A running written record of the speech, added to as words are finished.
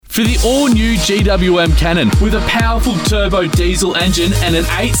for the all-new GWM Cannon with a powerful turbo diesel engine and an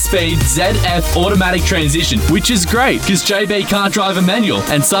 8-speed ZF automatic transmission, which is great because JB can't drive a manual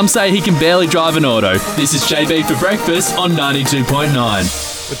and some say he can barely drive an auto. This is JB for breakfast on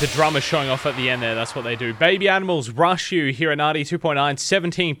 92.9. With the drummer showing off at the end there, that's what they do. Baby Animals, Rush You here at 92.9,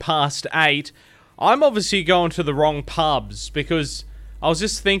 17 past 8. I'm obviously going to the wrong pubs because I was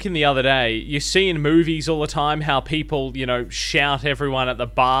just thinking the other day, you see in movies all the time how people, shout everyone at the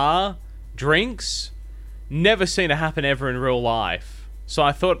bar drinks. Never seen it happen ever in real life. So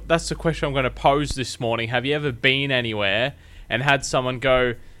I thought that's the question I'm going to pose this morning. Have you ever been anywhere and had someone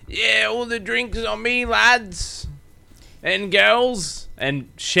go, yeah, all the drinks on me, lads and girls, and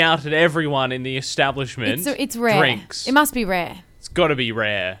shout at everyone in the establishment? It's rare. Drinks. It must be rare. It's got to be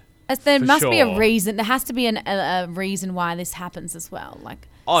rare. There must be a reason. There has to be a reason why this happens as well. Like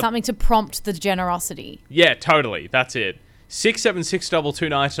something to prompt the generosity. Yeah, totally. That's it.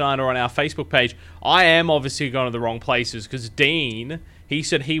 6762299 or on our Facebook page. I am obviously going to the wrong places because Dean, he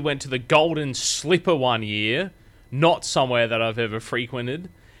said he went to the Golden Slipper one year, not somewhere that I've ever frequented.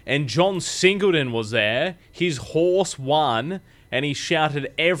 And John Singleton was there. His horse won, and he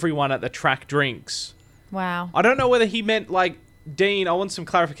shouted everyone at the track drinks. Wow. I don't know whether he meant Dean, I want some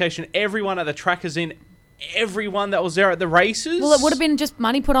clarification. Everyone at the track is in everyone that was there at the races? Well, it would have been just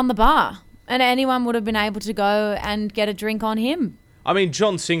money put on the bar. And anyone would have been able to go and get a drink on him. I mean,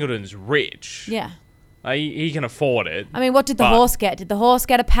 John Singleton's rich. Yeah. He can afford it. I mean, what did the horse get? Did the horse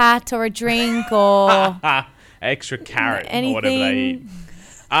get a pat or a drink or... extra carrot anything? Or whatever they eat.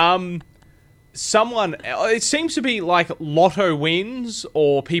 It seems to be like lotto wins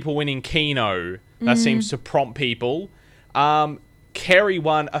or people winning Keno. That seems to prompt people. Kerry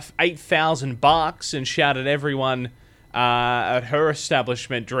won $8,000 and shouted everyone at her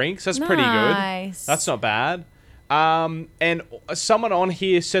establishment drinks. That's pretty good. That's not bad. And someone on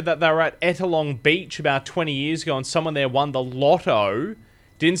here said that they were at Ettalong Beach about 20 years ago and someone there won the lotto.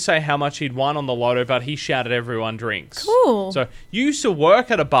 Didn't say how much he'd won on the lotto, but he shouted everyone drinks. Cool. So you used to work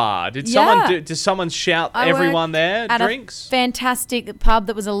at a bar. Did someone shout everyone there drinks? A fantastic pub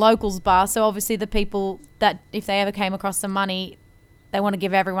that was a locals bar. So obviously the people that if they ever came across some money, they want to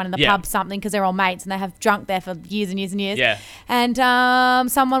give everyone in the pub something because they're all mates and they have drunk there for years and years and years. Yeah.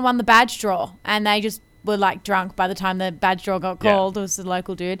 And someone won the badge draw and they just were drunk by the time the badge draw got called. It was the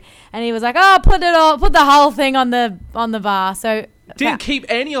local dude, and he was like, "Oh, put the whole thing on the bar." So didn't keep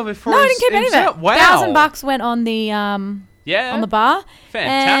any of it for didn't keep any of it. Wow. $1,000 went on the on the bar.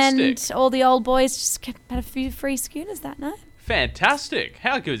 Fantastic. And all the old boys just had a few free schooners that night. Fantastic.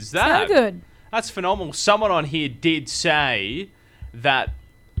 How good is that? So good. That's phenomenal. Someone on here did say that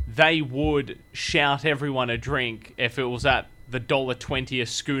they would shout everyone a drink if it was at the $1.20 a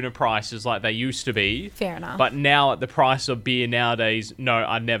schooner prices like they used to be. Fair enough. But now at the price of beer nowadays, no,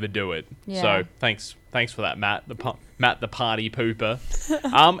 I'd never do it. Yeah. So thanks for that, Matt. Matt the party pooper.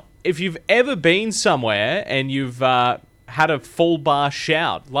 If you've ever been somewhere and you've had a full bar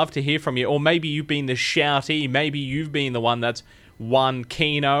shout, love to hear from you. Or maybe you've been the shoutee. Maybe you've been the one that's won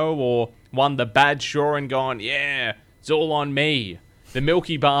Keno or won the badge draw and gone, yeah, it's all on me. The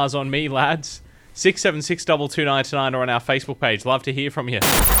Milky Bar's on me, lads. 6762299 or on our Facebook page. Love to hear from you.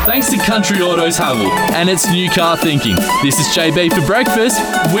 Thanks to Country Autos Havel and its new car thinking. This is JB for breakfast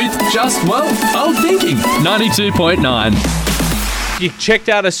with old thinking. 92.9. You checked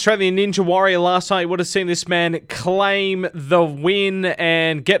out Australian Ninja Warrior last night. You would have seen this man claim the win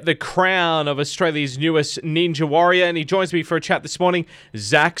and get the crown of Australia's newest Ninja Warrior. And he joins me for a chat this morning,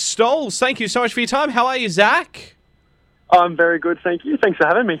 Zak Stolz. Thank you so much for your time. How are you, Zak? I'm very good, thank you. Thanks for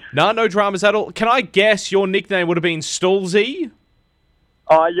having me. No dramas at all. Can I guess your nickname would have been Stolzy?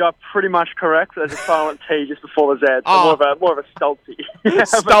 You're pretty much correct. There's a silent T just before the Z. So more of a Stolzy.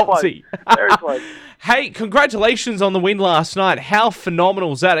 Stolzy. Very close. Hey, congratulations on the win last night. How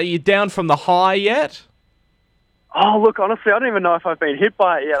phenomenal is that? Are you down from the high yet? Oh, look, honestly, I don't even know if I've been hit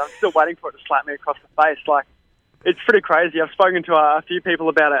by it yet. I'm still waiting for it to slap me across the face. It's pretty crazy. I've spoken to a few people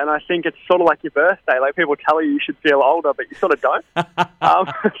about it, and I think it's sort of like your birthday. People tell you should feel older, but you sort of don't. So,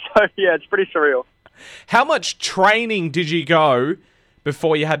 yeah, it's pretty surreal. How much training did you go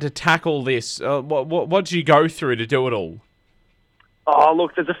before you had to tackle this? What did you go through to do it all? Oh,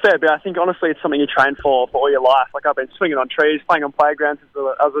 look, there's a fair bit. I think, honestly, it's something you train for all your life. I've been swinging on trees, playing on playgrounds as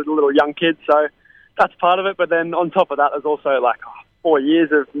a little young kid, so that's part of it. But then on top of that, there's also, 4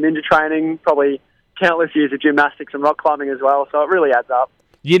 years of ninja training, probably countless years of gymnastics and rock climbing as well, so it really adds up.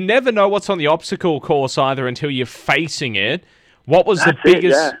 You never know what's on the obstacle course either until you're facing it. What was the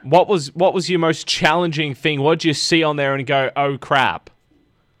biggest? What was your most challenging thing? What did you see on there and go, oh crap?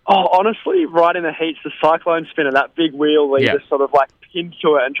 Oh, honestly, right in the heats, the cyclone spinner, that big wheel where you just sort of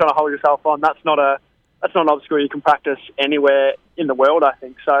into it and trying to hold yourself on, that's not an obstacle you can practice anywhere in the world, I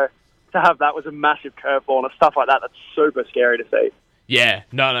think. So to have that was a massive curveball and stuff like that, that's super scary to see. Yeah,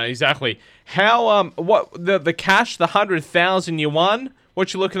 no, exactly. How, what, the cash, the 100,000 you won,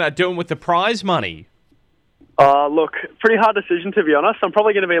 what you looking at doing with the prize money? Look, pretty hard decision, to be honest. I'm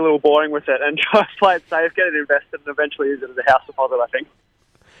probably going to be a little boring with it and try to play it safe, get it invested, and eventually use it as a house deposit, I think.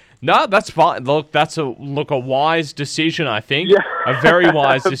 No, that's fine. Look, that's a wise decision, I think. Yeah. A very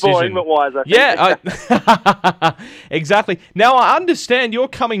wise decision. Boring but wise, I think. Yeah, exactly. Now, I understand you're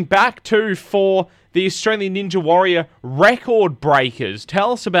coming back, too, for the Australian Ninja Warrior Record Breakers.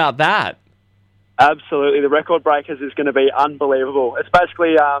 Tell us about that. Absolutely. The Record Breakers is going to be unbelievable. It's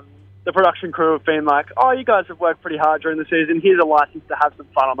basically the production crew have been like, oh, you guys have worked pretty hard during the season. Here's a license to have some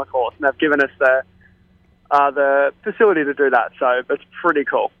fun on the course. And they've given us the facility to do that. So it's pretty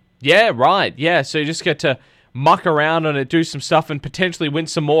cool. Yeah, right. Yeah, so you just get to muck around on it, do some stuff, and potentially win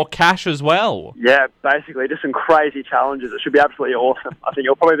some more cash as well. Yeah, basically. Just some crazy challenges. It should be absolutely awesome. I think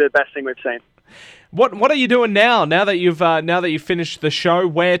it'll probably be the best thing we've seen. What are you doing now? Now that you've finished the show,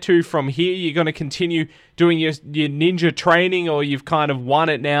 where to from here? You're going to continue doing your ninja training, or you've kind of won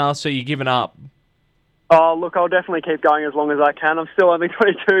it now, so you're giving up? Oh, look, I'll definitely keep going as long as I can. I'm still only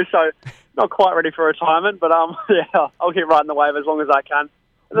 22, so not quite ready for retirement, but yeah, I'll keep riding the wave as long as I can.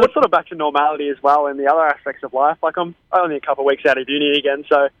 And it's sort of back to normality as well in the other aspects of life. Like, I'm only a couple of weeks out of uni again,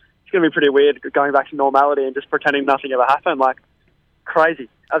 so it's going to be pretty weird going back to normality and just pretending nothing ever happened. Like, crazy,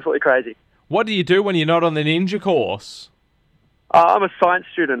 absolutely crazy. What do you do when you're not on the ninja course? I'm a science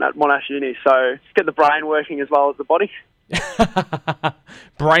student at Monash Uni, so just get the brain working as well as the body.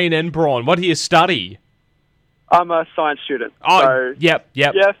 Brain and brawn. What do you study? I'm a science student. Oh, so, yep.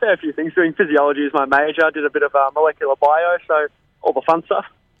 Yeah, a fair few things. Doing physiology is my major. I did a bit of molecular bio, so all the fun stuff.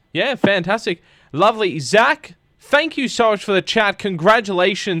 Yeah, fantastic. Lovely. Zak, thank you so much for the chat.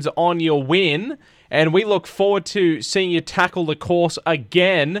 Congratulations on your win. And we look forward to seeing you tackle the course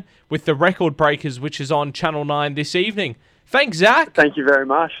again with the Record Breakers, which is on Channel 9 this evening. Thanks, Zak. Thank you very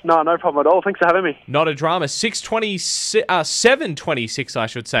much. No problem at all. Thanks for having me. Not a drama. 7:26, I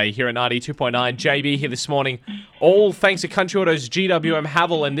should say, here at 92.9. JB here this morning. All thanks to Country Autos GWM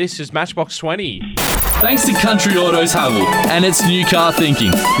Havel, and this is Matchbox 20. Thanks to Country Autos Havel and its new car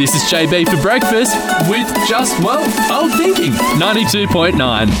thinking. This is JB for breakfast with just, old thinking.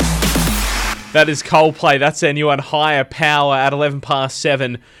 92.9. That is Coldplay. That's their new one, Higher Power, at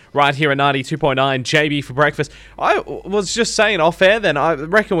 7:11, right here at 92.9. JB for breakfast. I was just saying off air then, I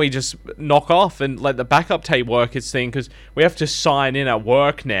reckon we just knock off and let the backup tape work its thing, because we have to sign in at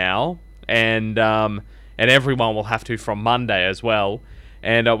work now, and everyone will have to from Monday as well.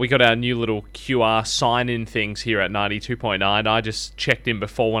 And we got our new little QR sign-in things here at 92.9. I just checked in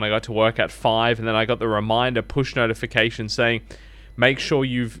before when I got to work at 5, and then I got the reminder push notification saying, make sure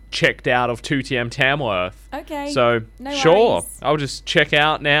you've checked out of 2TM Tamworth. Okay. So, no sure. worries. I'll just check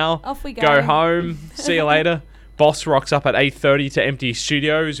out now. Off we go. Go home. See you later. Boss rocks up at 8:30 to empty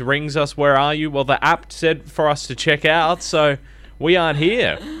studios, rings us, where are you? Well, the app said for us to check out, so we aren't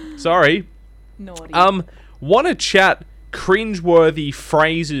here. Sorry. Naughty. Want to chat cringeworthy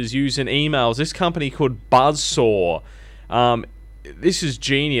phrases used in emails. This company called Buzzsaw. This is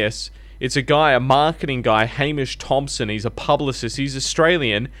genius. It's a marketing guy, Hamish Thompson. He's a publicist. He's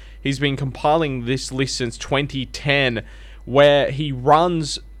Australian. He's been compiling this list since 2010, where he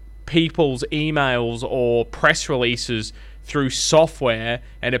runs people's emails or press releases through software,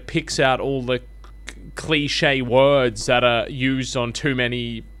 and it picks out all the cliche words that are used on too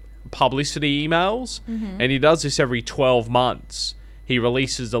many publicity emails. Mm-hmm. And he does this every 12 months. He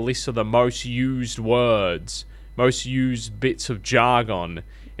releases a list of the most used words, most used bits of jargon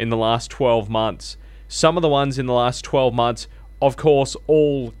in the last 12 months. Some of the ones in the last 12 months, of course,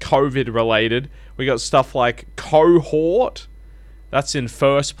 all COVID related. We got stuff like cohort. That's in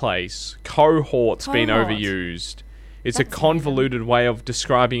first place. Cohort's been overused. It's a convoluted way of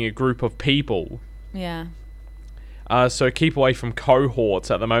describing a group of people. Yeah. So keep away from cohorts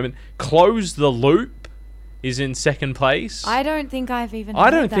at the moment. Close the loop is in second place. I don't think I've even heard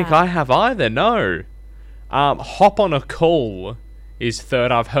I don't think I have either, no. Hop on a call is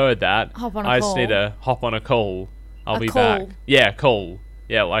third. I've heard that. Hop on a I call. just need to hop on a call. I'll be call. back. Yeah, call.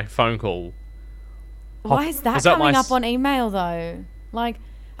 Yeah, like phone call. Why is that coming up on email, though? Like,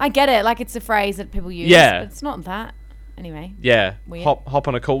 I get it. Like, it's a phrase that people use. Yeah. But it's not that. Anyway. Yeah. Weird. Hop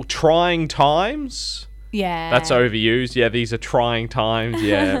on a call. Trying times. Yeah. That's overused. Yeah, these are trying times.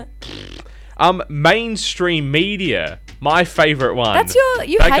 Yeah. Mainstream media. My favourite one. That's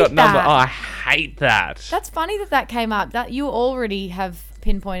you hate that. Oh, I hate that. That's funny that came up. That you already have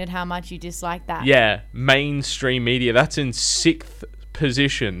pinpointed how much you dislike that. Yeah, mainstream media. That's in sixth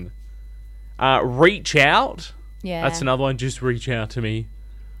position. Reach out. Yeah. That's another one. Just reach out to me.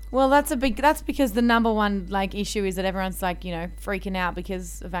 Well, that's because the number one issue is that everyone's freaking out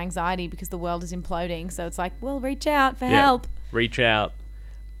because of anxiety because the world is imploding. So it's like, well, reach out for help. Reach out.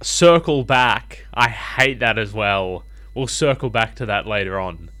 Circle back. I hate that as well. We'll circle back to that later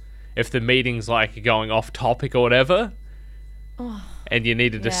on. If the meeting's going off topic or whatever, and you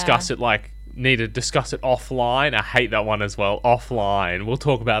need to discuss it offline. I hate that one as well. Offline. We'll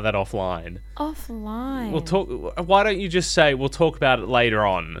talk about that offline. Offline. We'll talk. Why don't you just say we'll talk about it later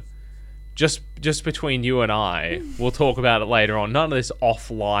on? Just between you and I, we'll talk about it later on. None of this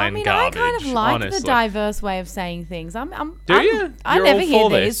offline garbage. I kind of like honestly. the diverse way of saying things. Do you? I You're never all hear for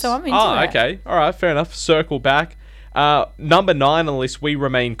these, this? so I'm into it. Okay. All right. Fair enough. Circle back. Number 9 on the list. We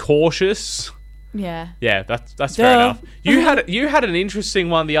remain cautious. Yeah. Yeah, that's fair enough. You had an interesting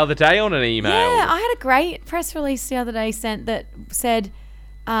one the other day on an email. Yeah, I had a great press release the other day that said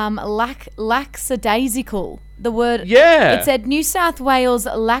lackadaisical. The word. Yeah. It said New South Wales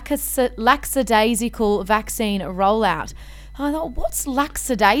lackadaisical vaccine rollout. I thought, what's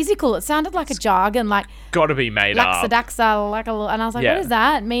lackadaisical? It sounded like a jargon, got to be made up. Lackadaxa, and I was like, what is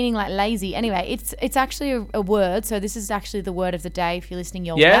that? Meaning lazy. Anyway, it's actually a word. So this is actually the word of the day. If you're listening,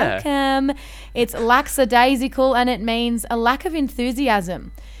 you're welcome. It's lackadaisical, and it means a lack of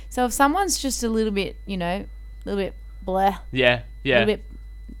enthusiasm. So if someone's just a little bit, a little bit bleh. Yeah. A little bit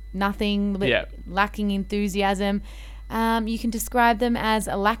nothing, a little bit lacking enthusiasm, you can describe them as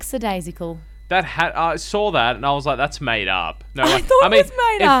a lackadaisical. I saw that and I was like, that's made up. No, I thought it was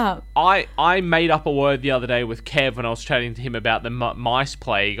made up. I made up a word the other day with Kev when I was chatting to him about the mice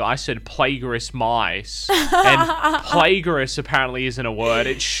plague. I said plagiarist mice. And plagiarist apparently isn't a word.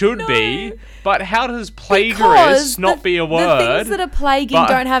 It should be. But how does plagiarist not be a word? The things that are plaguing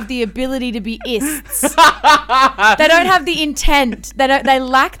don't have the ability to be ists. They don't have the intent. They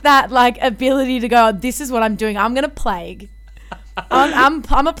lack that ability to go, this is what I'm doing. I'm going to plague.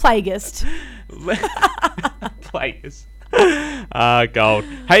 I'm a plaguist. Plaguist. Gold.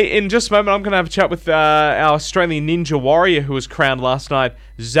 Hey, in just a moment, I'm going to have a chat with our Australian Ninja Warrior who was crowned last night,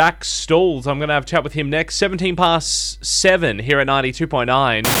 Zak Stolz. I'm going to have a chat with him next. 17:07 here at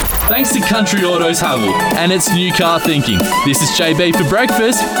 92.9. Thanks to Country Autos Havel and its new car thinking. This is JB for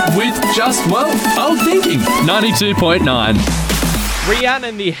breakfast with old thinking. 92.9.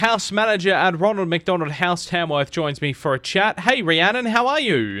 Rhiannon, the house manager at Ronald McDonald House Tamworth, joins me for a chat. Hey, Rhiannon, how are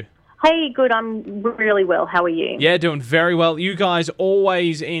you? Hey, good. I'm really well. How are you? Yeah, doing very well. You guys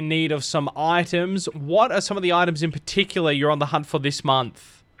always in need of some items. What are some of the items in particular you're on the hunt for this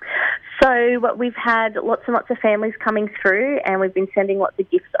month? So we've had lots and lots of families coming through, and we've been sending lots of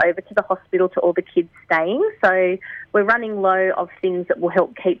gifts over to the hospital to all the kids staying. So we're running low of things that will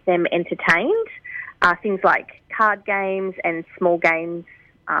help keep them entertained. Things like card games and small games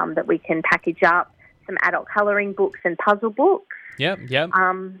that we can package up, some adult colouring books and puzzle books. Yep.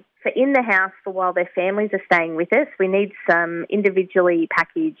 For in the house, for while their families are staying with us, we need some individually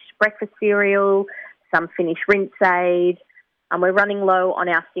packaged breakfast cereal, some Finish Rinse Aid. We're running low on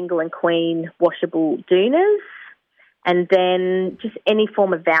our single and queen washable doonas. And then just any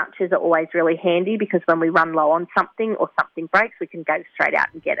form of vouchers are always really handy because when we run low on something or something breaks, we can go straight out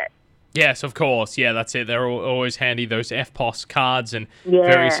and get it. Yes, of course. Yeah, that's it. They're always handy, those FPOS cards and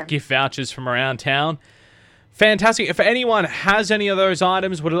various gift vouchers from around town. Fantastic. If anyone has any of those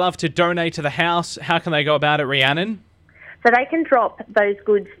items, would love to donate to the house, how can they go about it, Rhiannon? So they can drop those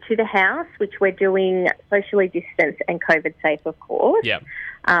goods to the house, which we're doing socially distanced and COVID safe, of course. Yeah.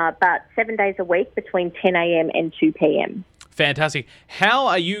 But 7 days a week between 10 a.m. and 2 p.m. Fantastic. How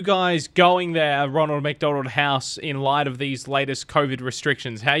are you guys going there at Ronald McDonald House in light of these latest COVID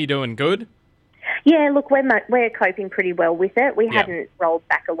restrictions? How are you doing? Good? Yeah, look, we're coping pretty well with it. We hadn't rolled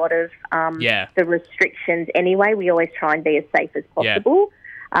back a lot of the restrictions anyway. We always try and be as safe as possible.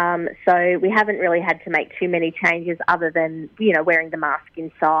 So we haven't really had to make too many changes other than, wearing the mask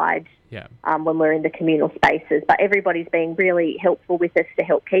inside when we're in the communal spaces. But everybody's been really helpful with us to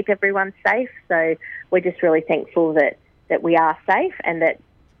help keep everyone safe. So we're just really thankful that we are safe and that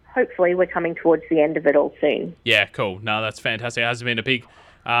hopefully we're coming towards the end of it all soon. Yeah, cool. No, that's fantastic. It hasn't been a big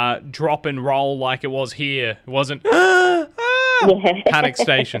drop and roll like it was here. It wasn't panic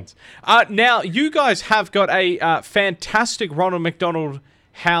stations. Now, you guys have got a fantastic Ronald McDonald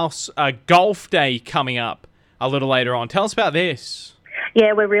House golf day coming up a little later on. Tell us about this.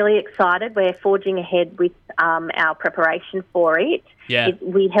 Yeah, we're really excited. We're forging ahead with our preparation for it. Yeah.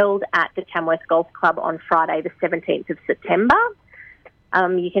 We held at the Tamworth Golf Club on Friday, the 17th of September.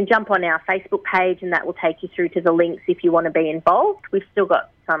 You can jump on our Facebook page and that will take you through to the links if you want to be involved. We've still got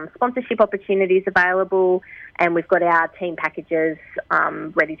some sponsorship opportunities available, and we've got our team packages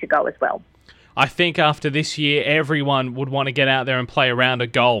ready to go as well. I think after this year, everyone would want to get out there and play a round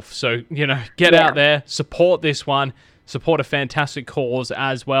of golf. So, get out there, support this one, support a fantastic cause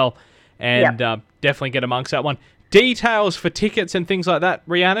as well, and definitely get amongst that one. Details for tickets and things like that,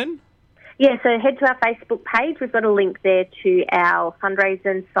 Rhiannon? Yeah, so head to our Facebook page. We've got a link there to our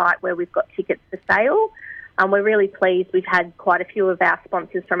fundraising site where we've got tickets for sale. We're really pleased. We've had quite a few of our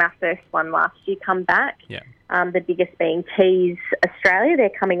sponsors from our first one last year come back. Yeah. The biggest being Tees Australia.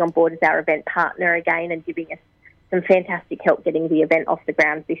 They're coming on board as our event partner again and giving us some fantastic help getting the event off the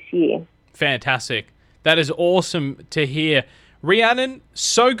ground this year. Fantastic. That is awesome to hear. Rhiannon,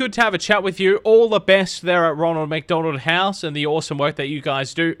 so good to have a chat with you. All the best there at Ronald McDonald House and the awesome work that you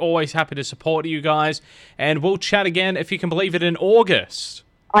guys do. Always happy to support you guys. And we'll chat again, if you can believe it, in August.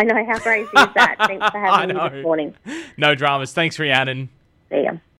 I know, how crazy is that? Thanks for having me this morning. No dramas. Thanks, Rhiannon. See ya.